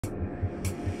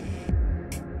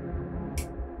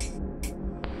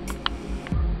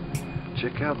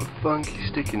Check out the funky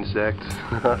stick insect.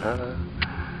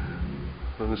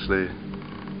 Honestly,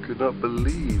 could not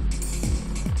believe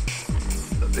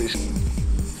that they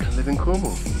can live in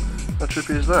Cornwall. How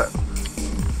trippy is that?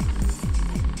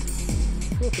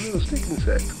 What a little stick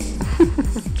insect.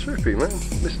 Trippy, man.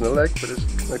 Missing a leg, but it's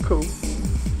kind of cool.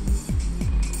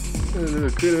 A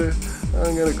little critter.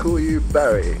 I'm going to call you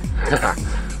Barry.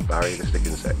 Barry the stick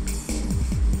insect.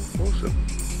 Awesome.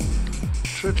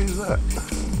 Trippy is that?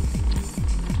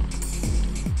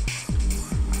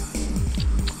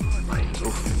 My brain's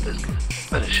awful. Let's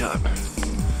better shut up.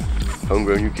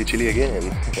 HomeGrownUKChili again.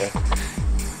 There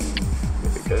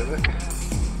we go, look.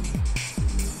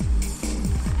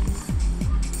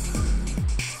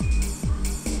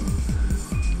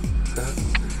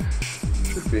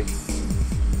 Trippy.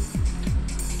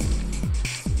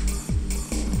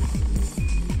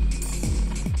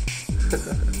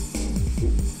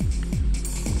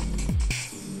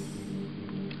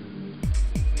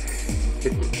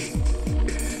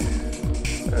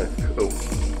 Cool.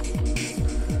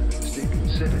 Stick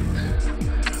insect.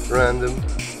 Random.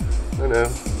 I know.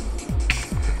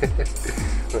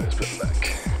 Let's put them back.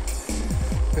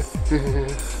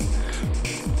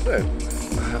 So,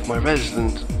 I have my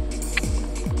resident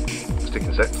stick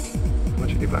insect. What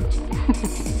chili plants?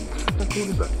 How cool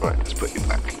is that? Right, let's put you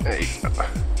back. There you go.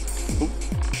 Ooh.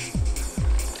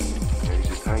 He's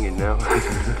just hanging now.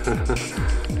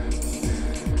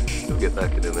 We'll get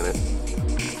back in a minute.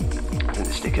 I think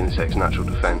the stick insect's natural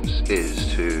defence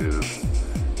is to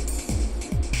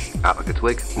act like a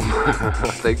twig,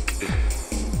 I think.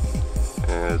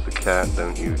 As the cat,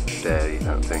 don't you dare eat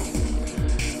that thing.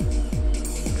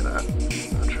 Look at that.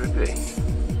 How trippy.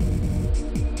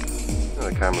 No,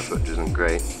 the camera footage isn't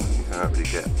great. You can't really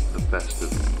get the best of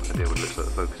the idea what it looks like.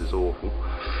 The focus is awful.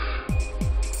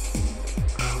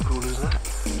 How cool is that?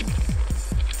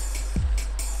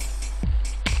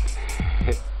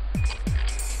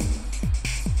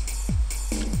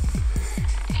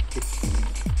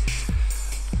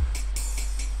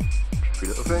 Trippy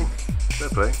little thing. Fair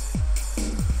play.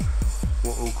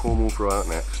 What will Cornwall throw out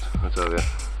next, I tell you.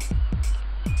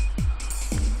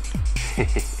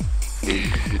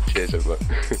 Cheers everyone.